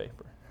is but a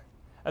vapor.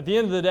 At the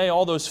end of the day,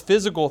 all those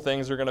physical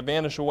things are going to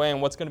vanish away,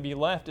 and what's going to be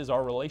left is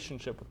our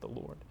relationship with the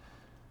Lord.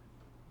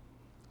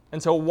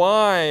 And so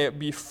why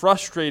be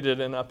frustrated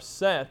and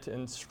upset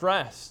and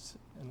stressed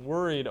and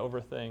worried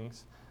over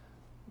things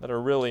that are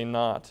really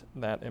not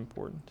that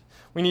important?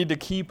 We need to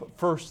keep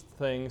first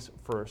things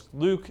first.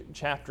 Luke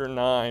chapter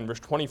 9, verse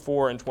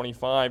 24 and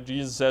 25,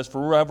 Jesus says,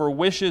 "For whoever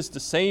wishes to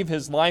save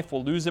his life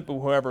will lose it, but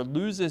whoever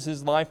loses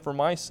his life for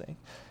my sake,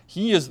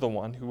 he is the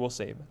one who will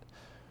save it.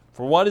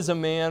 For what is a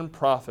man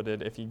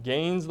profited if he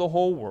gains the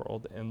whole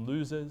world and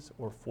loses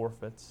or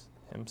forfeits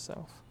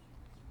himself?"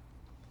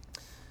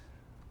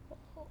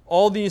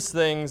 All these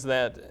things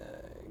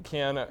that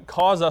can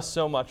cause us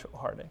so much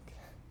heartache,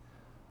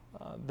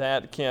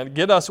 that can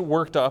get us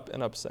worked up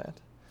and upset.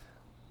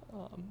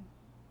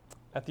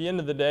 At the end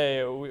of the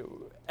day,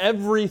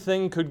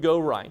 everything could go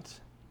right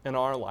in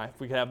our life.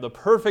 We could have the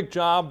perfect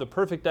job, the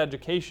perfect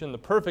education, the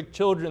perfect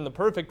children, the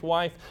perfect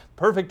wife,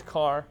 perfect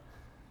car.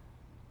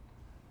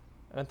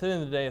 And at the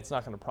end of the day, it's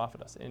not going to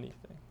profit us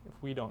anything if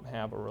we don't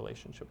have a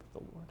relationship with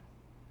the Lord.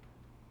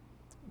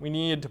 We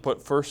need to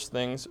put first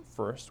things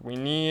first. We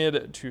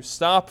need to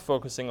stop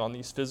focusing on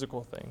these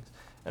physical things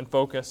and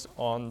focus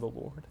on the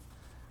Lord.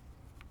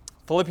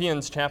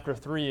 Philippians chapter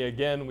 3,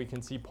 again, we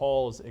can see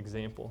Paul's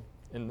example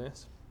in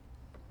this.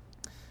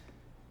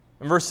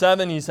 In verse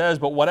 7, he says,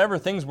 "But whatever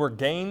things were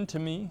gained to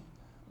me,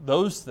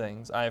 those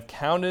things I have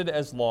counted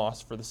as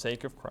loss for the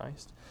sake of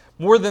Christ.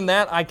 More than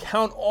that, I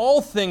count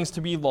all things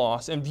to be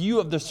loss in view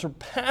of the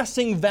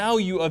surpassing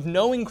value of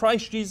knowing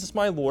Christ Jesus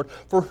my Lord,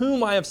 for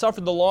whom I have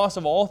suffered the loss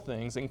of all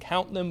things, and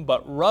count them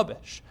but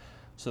rubbish,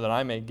 so that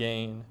I may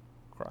gain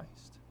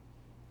Christ."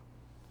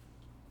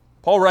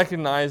 Paul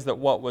recognized that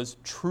what was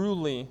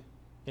truly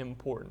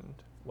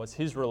important was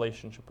his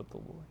relationship with the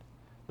Lord.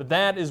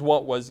 That is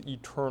what was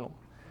eternal.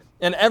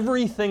 And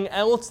everything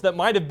else that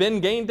might have been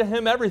gained to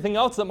him, everything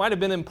else that might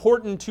have been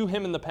important to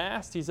him in the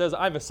past, he says,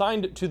 I've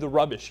assigned it to the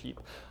rubbish heap.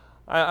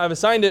 I've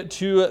assigned it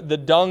to the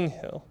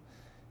dunghill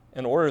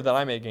in order that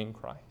I may gain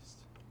Christ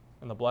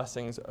and the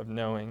blessings of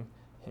knowing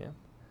him.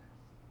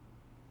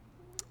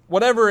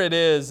 Whatever it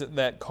is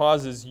that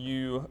causes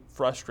you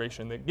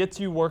frustration, that gets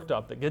you worked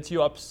up, that gets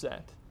you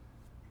upset,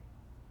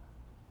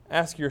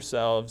 ask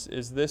yourselves,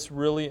 is this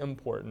really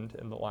important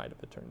in the light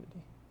of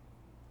eternity?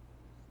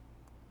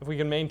 If we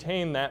can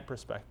maintain that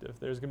perspective,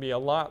 there's going to be a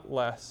lot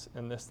less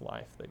in this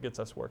life that gets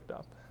us worked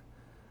up.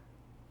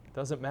 It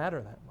doesn't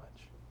matter that much.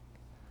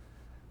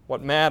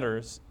 What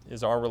matters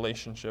is our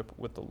relationship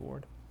with the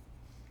Lord.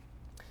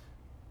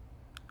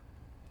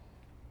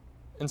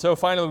 And so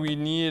finally, we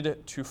need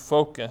to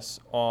focus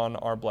on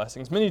our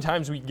blessings. Many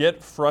times we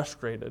get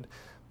frustrated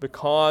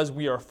because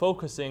we are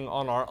focusing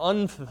on our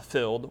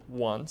unfulfilled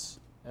wants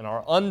and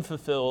our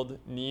unfulfilled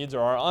needs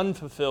or our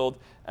unfulfilled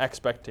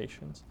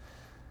expectations.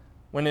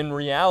 When in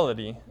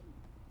reality,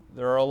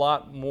 there are a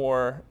lot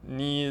more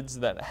needs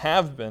that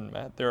have been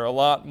met. There are a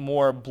lot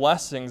more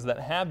blessings that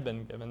have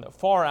been given that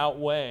far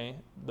outweigh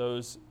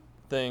those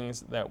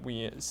things that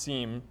we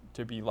seem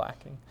to be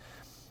lacking.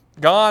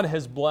 God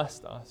has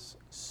blessed us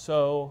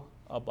so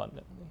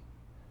abundantly.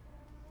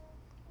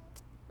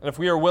 And if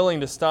we are willing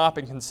to stop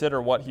and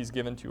consider what He's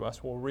given to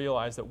us, we'll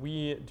realize that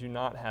we do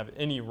not have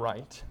any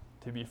right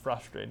to be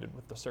frustrated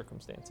with the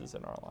circumstances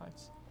in our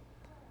lives.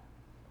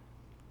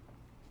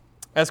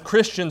 As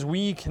Christians,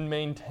 we can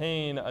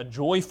maintain a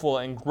joyful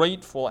and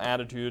grateful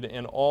attitude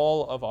in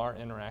all of our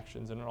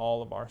interactions and in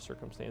all of our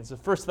circumstances.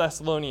 1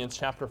 Thessalonians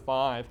chapter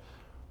 5,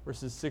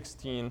 verses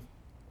 16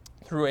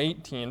 through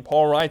 18,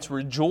 Paul writes,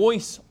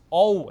 "Rejoice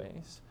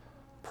always,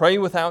 pray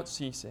without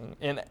ceasing,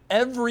 in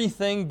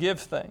everything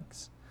give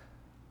thanks,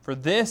 for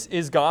this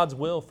is God's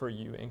will for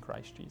you in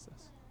Christ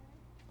Jesus."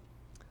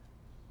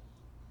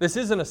 This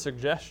isn't a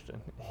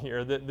suggestion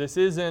here. That this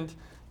isn't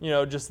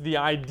just the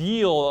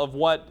ideal of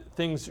what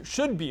things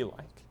should be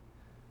like.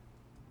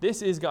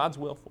 This is God's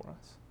will for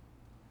us.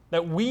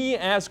 That we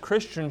as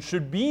Christians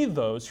should be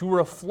those who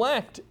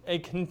reflect a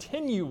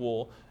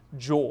continual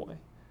joy.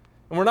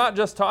 And we're not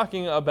just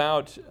talking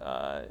about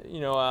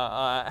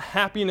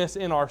happiness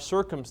in our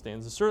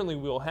circumstances. Certainly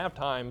we will have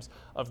times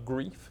of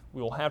grief.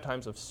 We will have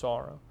times of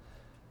sorrow.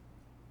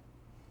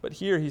 But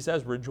here he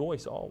says,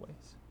 rejoice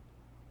always.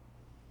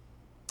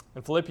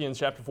 In Philippians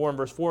chapter 4 and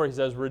verse 4, he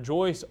says,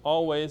 rejoice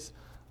always.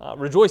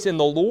 Rejoice in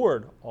the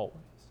Lord always.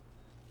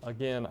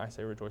 Again, I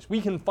say rejoice. We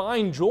can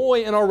find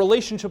joy in our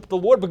relationship with the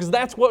Lord because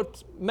that's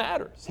what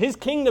matters. His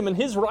kingdom and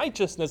His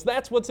righteousness,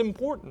 that's what's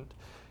important.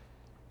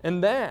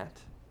 And that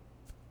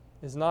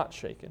is not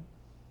shaken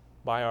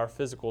by our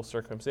physical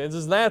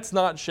circumstances. That's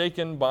not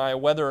shaken by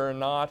whether or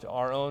not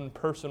our own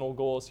personal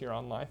goals here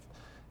in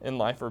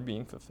life are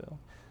being fulfilled.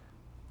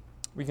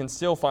 We can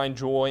still find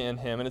joy in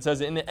Him. And it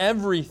says, in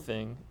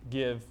everything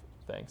give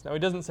thanks. Now, He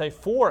doesn't say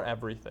for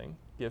everything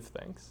give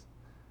thanks.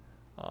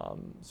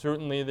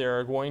 Certainly there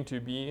are going to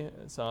be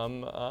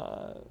some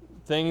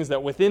things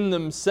that within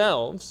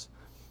themselves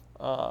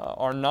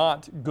are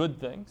not good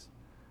things.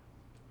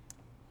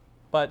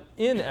 But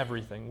in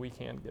everything we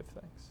can give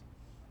thanks.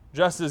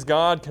 Just as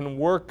God can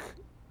work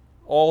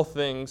all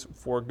things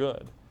for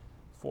good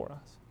for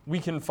us. We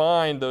can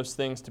find those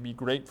things to be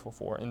grateful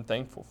for and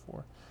thankful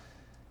for.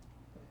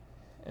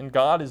 And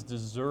God is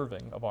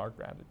deserving of our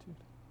gratitude.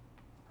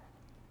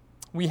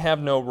 We have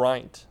no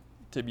right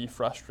to be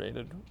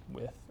frustrated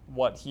with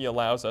what He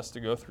allows us to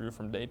go through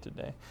from day to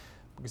day,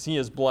 because He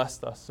has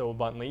blessed us so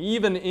abundantly.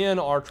 Even in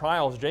our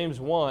trials, James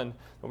 1,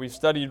 that we've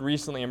studied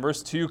recently in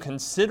verse 2,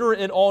 consider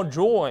it all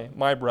joy,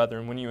 my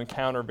brethren, when you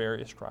encounter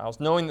various trials,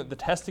 knowing that the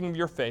testing of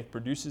your faith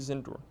produces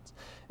endurance.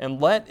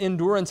 And let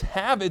endurance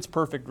have its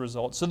perfect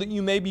result, so that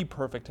you may be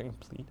perfect and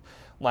complete,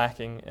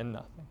 lacking in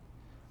nothing.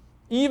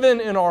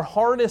 Even in our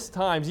hardest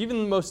times,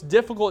 even the most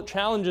difficult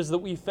challenges that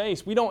we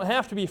face, we don't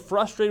have to be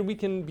frustrated. We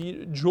can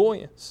be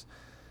joyous.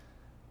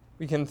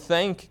 We can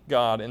thank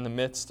God in the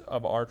midst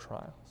of our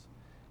trials.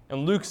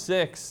 In Luke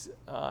 6,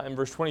 in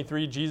verse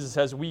 23, Jesus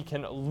says we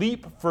can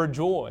leap for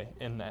joy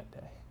in that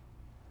day.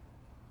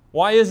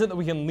 Why is it that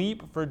we can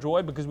leap for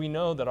joy? Because we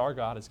know that our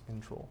God is in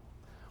control.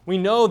 We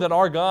know that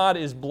our God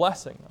is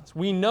blessing us.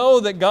 We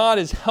know that God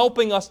is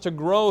helping us to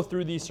grow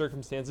through these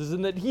circumstances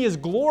and that He is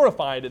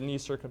glorified in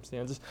these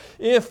circumstances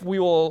if we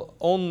will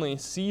only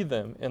see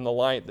them in the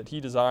light that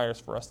He desires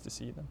for us to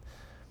see them.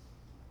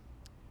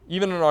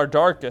 Even in our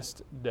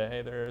darkest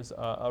day, there's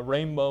a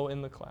rainbow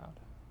in the cloud,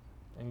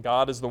 and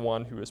God is the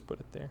one who has put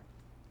it there.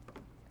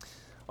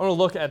 I want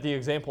to look at the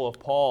example of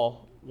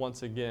Paul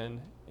once again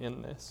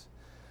in this.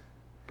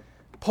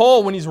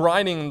 Paul, when he's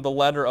writing the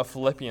letter of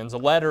Philippians, a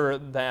letter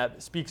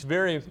that speaks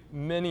very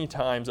many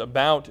times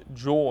about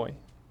joy,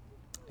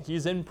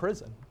 he's in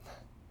prison.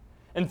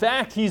 In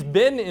fact, he's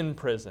been in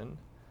prison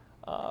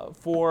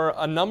for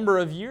a number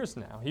of years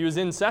now. He was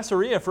in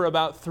Caesarea for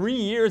about 3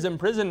 years in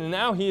prison, and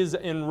now he is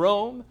in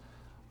Rome.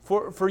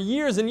 For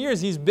years and years,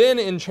 he's been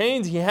in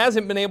chains. He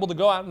hasn't been able to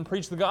go out and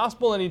preach the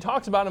gospel, and he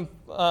talks about in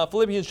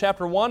Philippians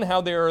chapter 1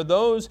 how there are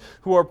those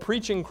who are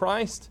preaching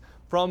Christ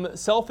from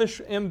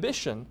selfish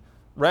ambition,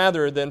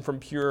 rather than from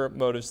pure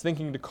motives,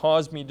 thinking to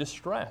cause me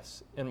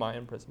distress in my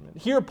imprisonment.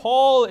 Here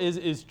Paul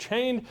is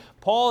chained.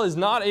 Paul is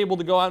not able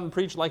to go out and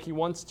preach like he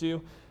wants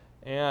to,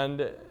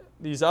 and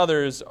these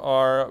others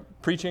are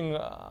preaching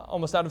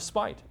almost out of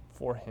spite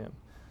for him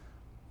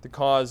to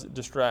cause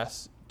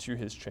distress to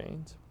his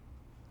chains.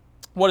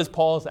 What is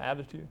Paul's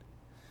attitude?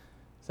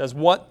 It says,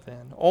 what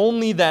then?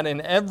 Only that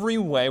in every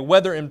way,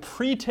 whether in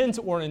pretense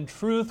or in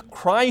truth,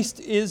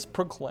 Christ is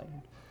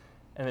proclaimed,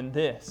 and in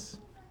this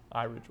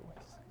I rejoice.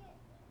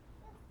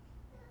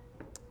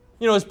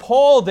 You know, is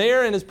Paul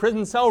there in his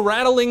prison cell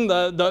rattling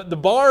the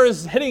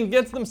bars, hitting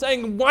against them,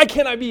 saying, why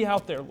can't I be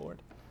out there, Lord?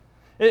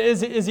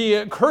 Is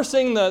he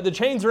cursing the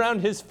chains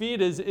around his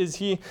feet? Is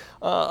he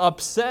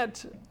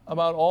upset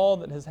about all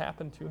that has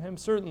happened to him?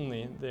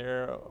 Certainly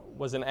there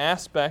was an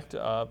aspect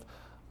of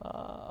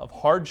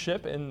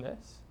hardship in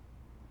this.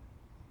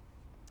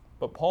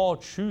 But Paul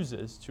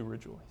chooses to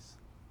rejoice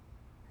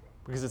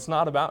because it's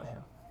not about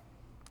him.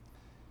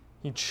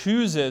 He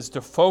chooses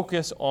to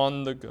focus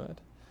on the good.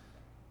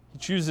 He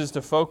chooses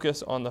to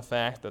focus on the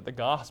fact that the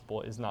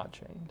gospel is not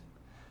chained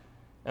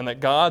and that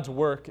God's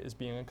work is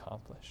being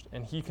accomplished.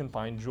 And he can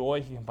find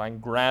joy, he can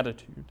find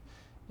gratitude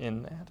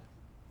in that.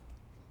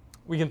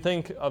 We can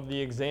think of the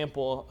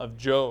example of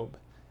Job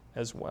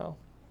as well.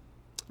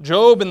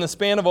 Job, in the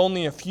span of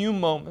only a few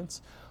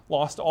moments,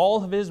 lost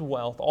all of his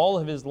wealth, all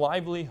of his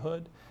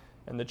livelihood,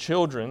 and the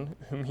children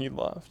whom he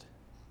loved.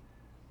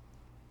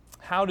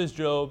 How does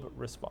Job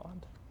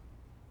respond?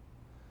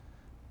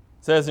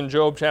 It says in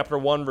Job chapter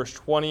 1, verse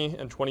 20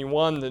 and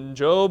 21, then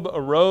Job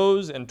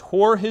arose and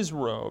tore his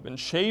robe and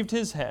shaved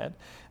his head,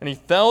 and he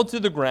fell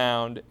to the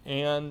ground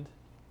and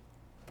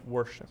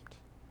worshipped.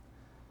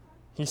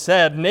 He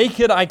said,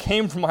 naked I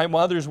came from my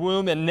mother's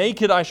womb, and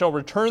naked I shall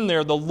return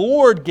there. The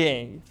Lord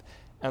gave,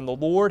 and the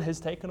Lord has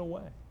taken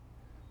away.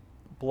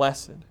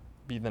 Blessed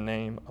be the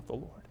name of the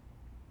Lord.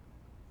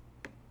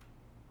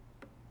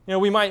 You know,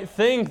 we might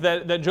think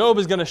that Job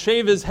is going to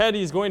shave his head,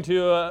 he's going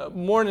to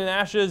mourn in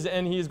ashes,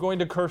 and he's going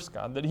to curse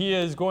God, that he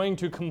is going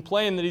to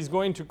complain, that he's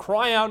going to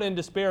cry out in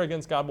despair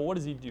against God. But what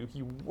does he do?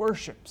 He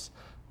worships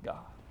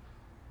God.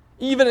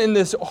 Even in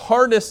this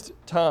hardest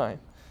time,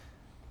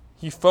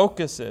 he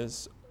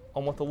focuses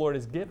on what the Lord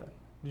has given.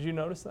 Did you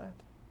notice that?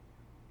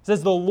 It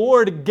says the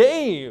Lord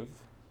gave,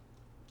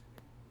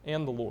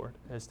 and the Lord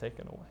has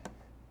taken away.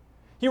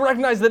 He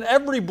recognized that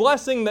every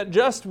blessing that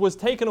just was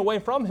taken away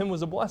from him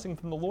was a blessing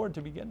from the Lord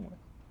to begin with.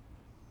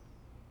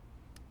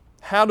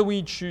 How do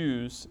we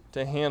choose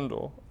to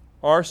handle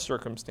our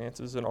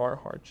circumstances and our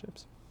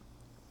hardships?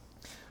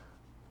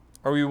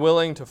 Are we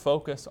willing to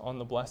focus on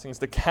the blessings,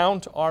 to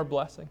count our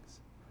blessings,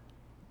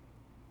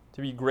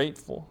 to be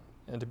grateful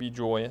and to be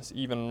joyous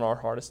even in our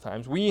hardest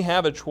times? We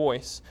have a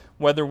choice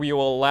whether we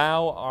will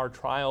allow our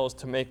trials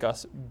to make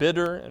us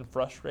bitter and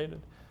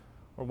frustrated,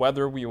 or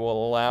whether we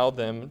will allow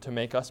them to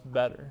make us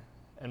better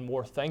and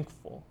more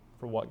thankful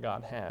for what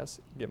God has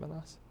given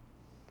us.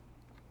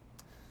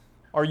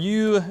 Are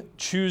you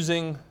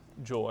choosing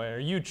joy? Are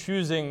you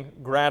choosing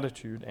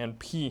gratitude and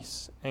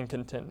peace and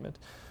contentment?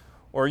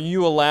 Or are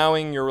you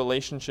allowing your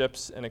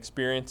relationships and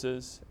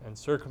experiences and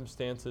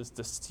circumstances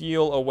to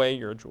steal away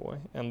your joy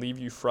and leave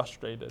you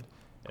frustrated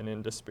and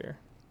in despair.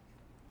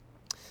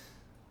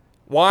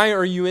 Why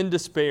are you in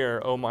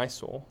despair, O my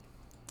soul?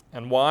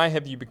 And why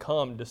have you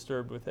become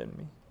disturbed within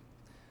me?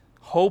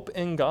 Hope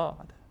in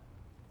God,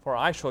 for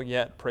I shall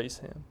yet praise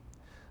him,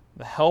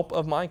 the help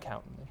of my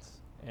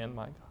countenance and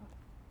my God.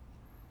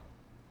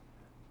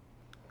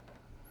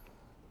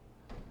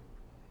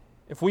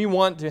 If we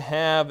want to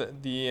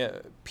have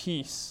the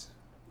peace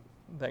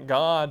that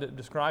God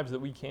describes that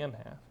we can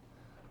have,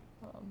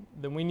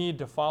 then we need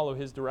to follow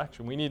his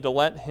direction. We need to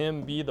let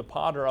him be the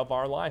potter of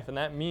our life, and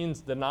that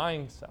means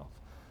denying self,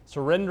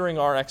 surrendering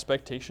our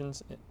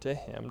expectations to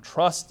him,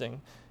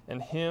 trusting in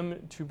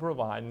him to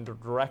provide and to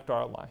direct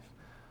our life,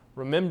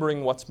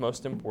 remembering what's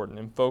most important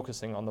and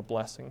focusing on the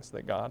blessings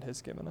that God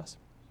has given us.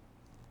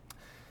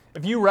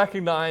 If you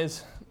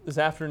recognize this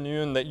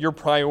afternoon that your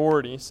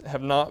priorities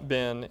have not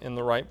been in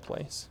the right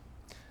place,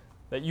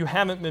 that you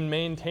haven't been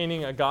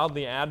maintaining a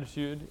godly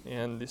attitude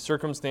in the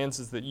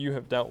circumstances that you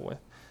have dealt with,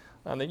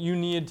 that you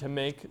need to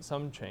make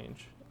some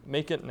change,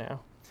 make it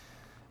now.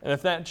 And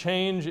if that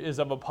change is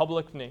of a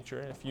public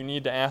nature, if you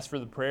need to ask for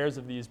the prayers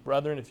of these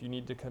brethren, if you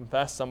need to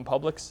confess some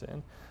public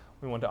sin,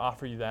 we want to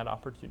offer you that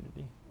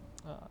opportunity.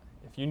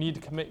 If you need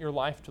to commit your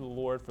life to the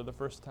Lord for the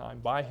first time,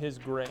 by his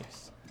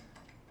grace,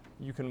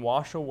 you can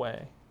wash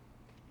away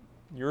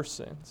your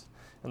sins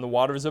in the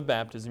waters of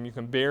baptism. You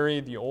can bury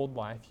the old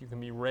life. You can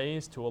be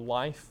raised to a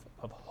life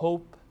of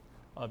hope,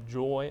 of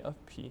joy,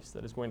 of peace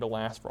that is going to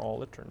last for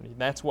all eternity.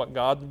 That's what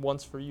God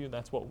wants for you.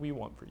 That's what we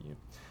want for you.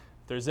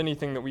 If there's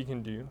anything that we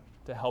can do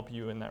to help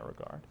you in that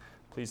regard,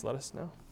 please let us know.